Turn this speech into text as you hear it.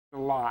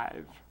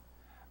alive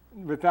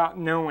without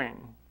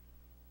knowing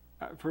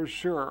for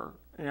sure,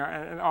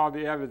 and all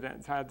the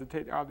evidence. I had to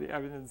take all the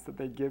evidence that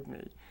they give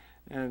me,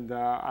 and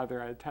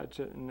either I'd touch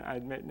it and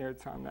I'd make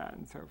notes on that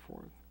and so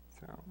forth.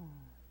 So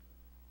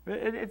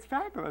it's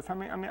fabulous. I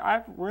mean,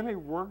 I've really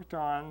worked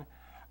on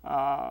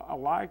a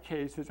lot of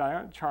cases. I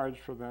don't charge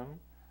for them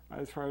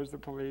as far as the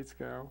police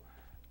go,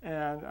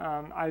 and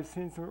I've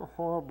seen some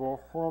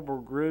horrible,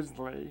 horrible,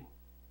 grisly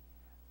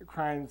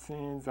crime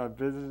scenes. I've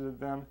visited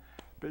them,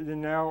 but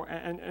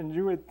and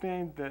you would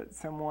think that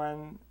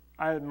someone.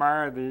 I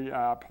admire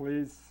the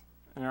police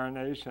in our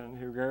nation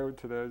who go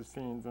to those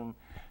scenes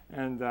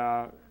and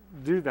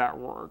do that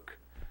work.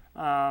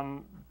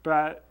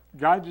 But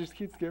God just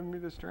keeps giving me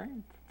the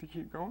strength to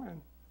keep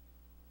going.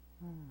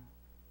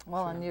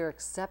 Well, and your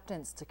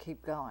acceptance to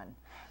keep going.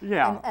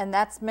 Yeah. And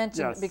that's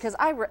mentioned, yes. because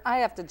I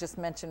have to just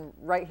mention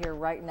right here,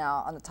 right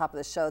now, on the top of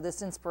the show,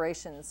 this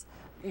Inspirations,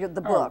 the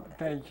book. Oh,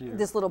 thank you.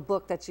 This little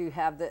book that you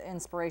have, the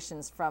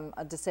Inspirations from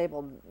a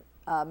Disabled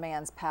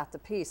Man's Path to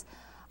Peace.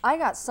 I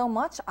got so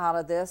much out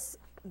of this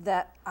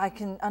that I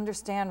can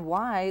understand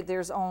why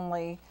there's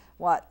only,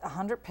 what,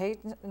 100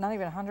 pages, not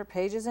even 100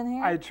 pages in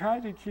here? I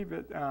tried to keep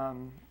it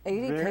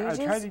 80 pages?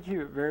 I tried to keep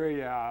it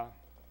very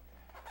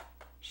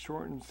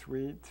short and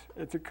sweet.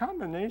 It's a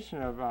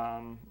combination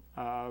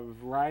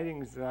of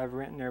writings that I've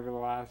written over the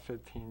last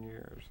 15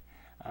 years,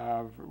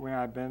 of when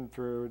I've been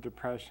through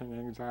depression,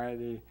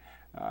 anxiety,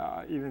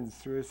 even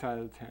suicide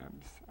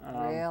attempts.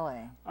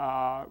 Really?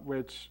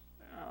 Which,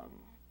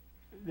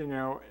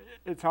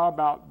 it's all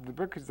about, the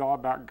book is all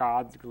about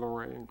God's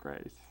glory and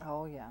grace.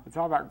 Oh, yeah. It's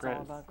all about grace.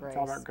 All about grace. It's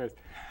all about grace.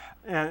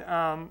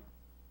 And,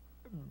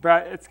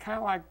 but it's kind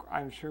of like,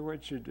 I'm sure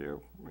what you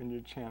do when you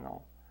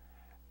channel.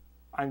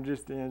 I'm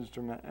just the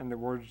instrument, and the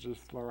words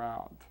just flow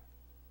out.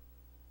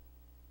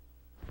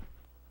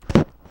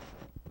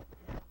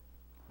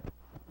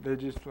 They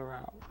just flow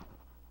out.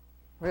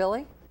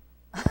 Really?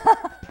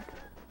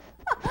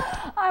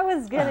 I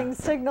was getting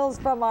signals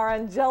from our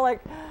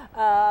angelic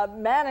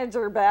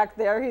manager back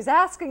there. He's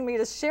asking me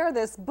to share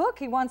this book.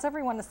 He wants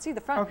everyone to see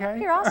the front. Okay.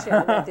 Here, I'll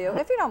share it with you.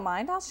 If you don't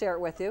mind, I'll share it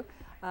with you.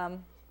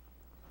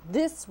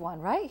 This one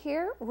right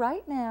here,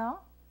 right now.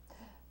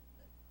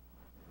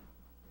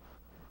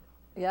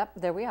 Yep,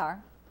 there we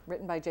are.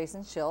 Written by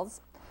Jason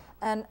Shields.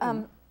 And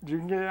you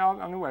can get it out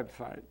on the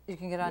website. you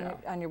can get it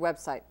on your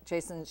website,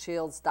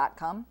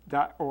 jasonshields.com.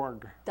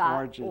 .org.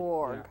 .org.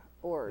 Yeah.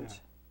 Org. Yeah.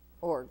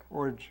 Org.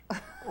 Org.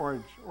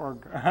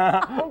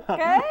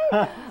 Okay.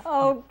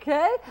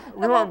 Okay.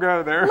 We won't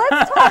go there.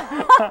 Let's talk.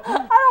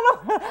 I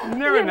don't know. You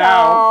never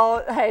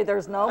know. Hey,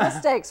 there's no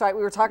mistakes, right?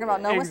 We were talking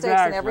about no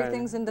mistakes, and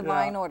everything's in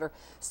divine order.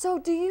 So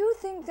do you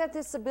think that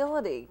this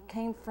ability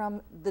came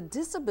from the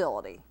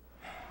disability?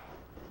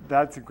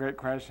 That's a great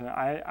question.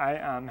 I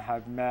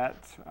have met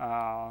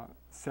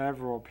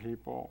several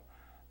people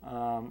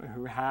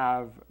who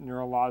have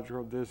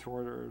neurological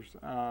disorders,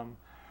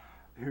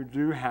 who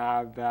do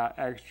have that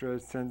extra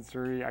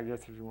sensory, I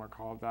guess if you want to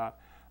call it that,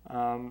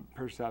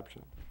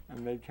 perception.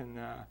 And they can,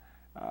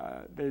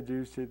 they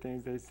do see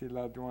things, they see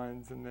loved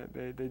ones, and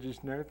they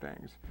just know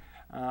things.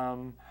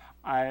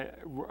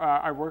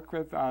 I work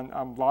with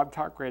on Blog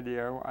Talk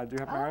Radio. I do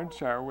have my own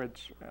show,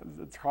 which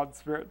it's called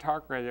Spirit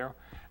Talk Radio,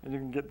 and you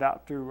can get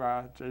that through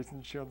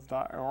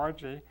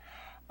jasonshields.org.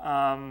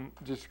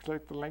 Just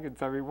click the link.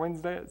 It's every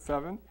Wednesday at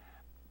 7.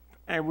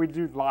 And we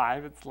do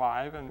live, it's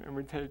live, and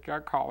we take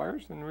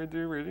callers and we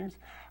do readings.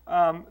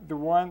 The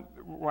one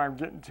where I'm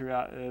getting to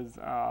that is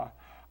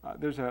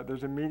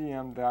there's a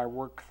medium that I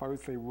work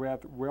closely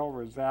with, Will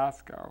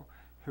Rosasco,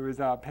 who is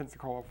out of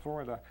Pensacola,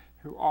 Florida,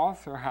 who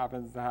also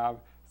happens to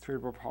have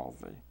cerebral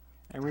palsy.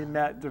 And we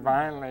met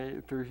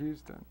divinely through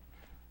Houston.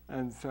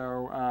 And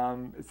so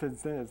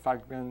since then, it's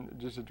like been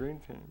just a dream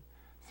team.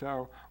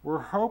 So we're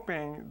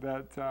hoping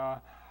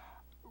that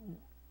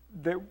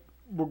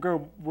we'll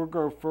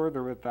go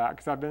further with that,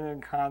 because I've been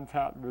in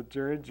contact with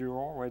Jerry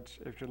Jewell, which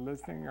if you're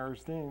listening or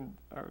seeing,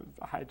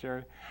 hi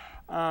Jerry.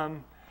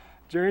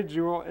 Jerry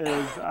Jewell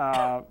is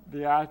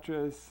the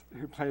actress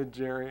who played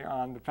Jerry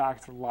on The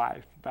Facts of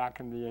Life back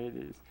in the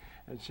 80s.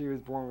 And she was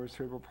born with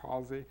cerebral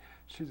palsy.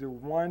 She's a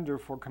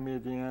wonderful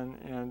comedian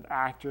and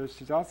actress.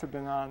 She's also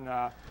been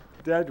on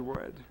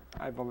Deadwood,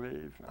 I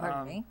believe.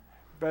 Pardon me?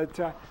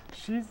 But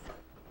she's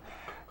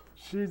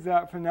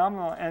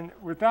phenomenal. And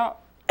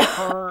without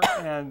her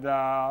and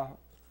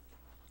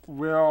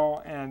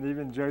Will and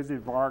even Josie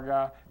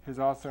Varga, who's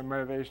also a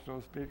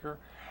motivational speaker,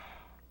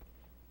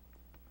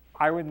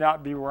 I would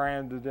not be where I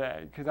am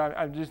today, because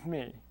I'm just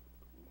me.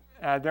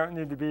 And I don't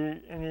need to be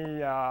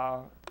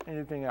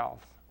anything else.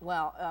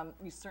 Well,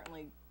 you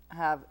certainly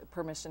have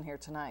permission here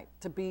tonight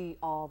to be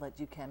all that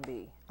you can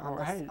be. You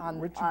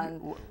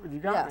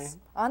got me.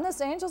 On this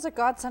Angels at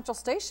God Central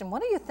Station.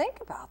 What do you think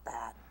about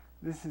that?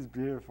 This is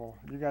beautiful.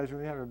 You guys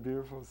really have a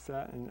beautiful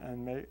set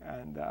and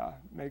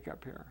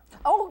makeup here.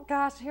 Oh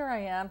gosh, here I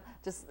am,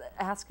 just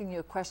asking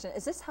you a question.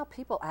 Is this how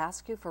people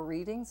ask you for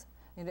readings?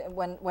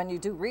 when you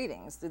do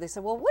readings? Do they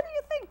say, well, what do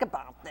you think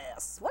about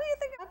this? What do you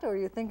think about it? Or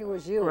you think it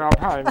was you? Well,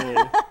 probably me.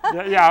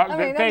 Yeah, I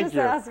mean, thank I'm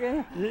just you.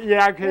 asking.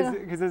 Yeah,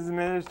 because as a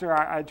minister,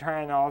 I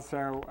try and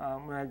also,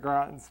 when I go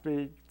out and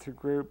speak to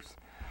groups,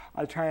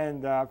 I try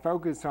and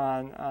focus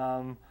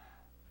on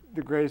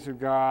the grace of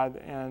God,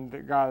 and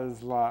that God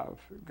is love.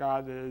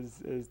 God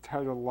is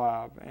total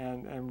love,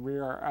 and we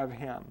are of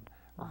Him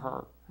or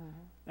her.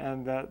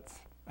 And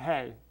that's,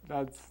 hey,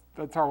 that's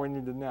all we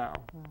need to know.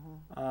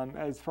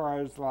 As far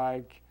as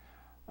like,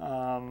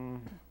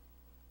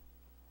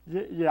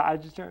 yeah, I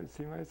just don't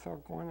see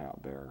myself going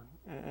out there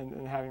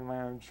and having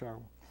my own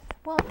show.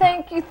 Well,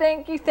 thank you,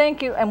 thank you,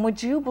 thank you. And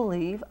would you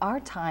believe our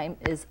time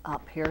is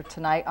up here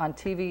tonight on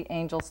TV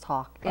Angels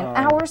Talk in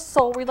our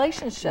soul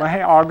relationship? Well,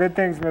 hey, all good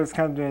things must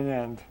come to an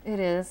end. It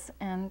is.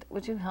 And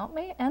would you help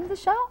me end the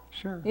show?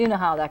 Sure. You know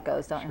how that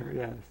goes, don't you? Sure,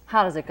 yes.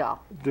 How does it go?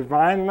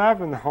 Divine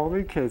love and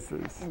holy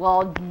kisses.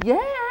 Well,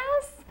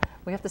 yes.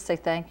 We have to say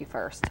thank you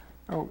first.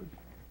 Oh,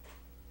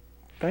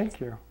 thank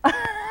you.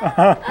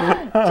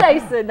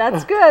 Jason,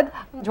 that's good.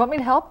 Do you want me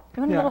to help?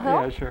 You want a little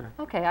help? Yeah, sure.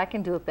 Okay, I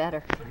can do it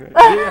better. Okay.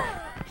 Yeah,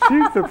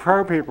 she's the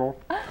pro people.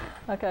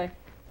 Okay.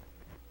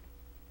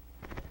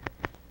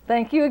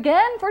 Thank you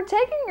again for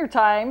taking your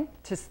time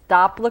to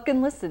stop, look,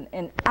 and listen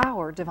in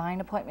our divine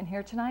appointment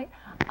here tonight.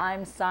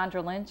 I'm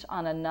Sandra Lynch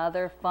on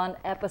another fun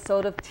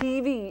episode of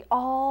TV.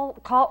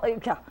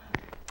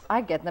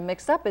 I get them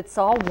mixed up. It's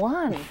all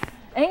one.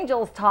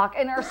 Angels Talk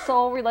in our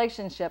soul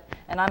relationship.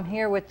 And I'm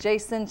here with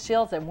Jason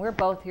Shields, and we're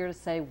both here to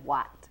say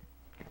what?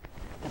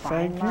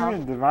 Thank you,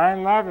 and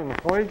divine love and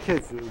holy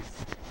kisses.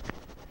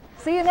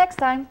 See you next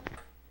time.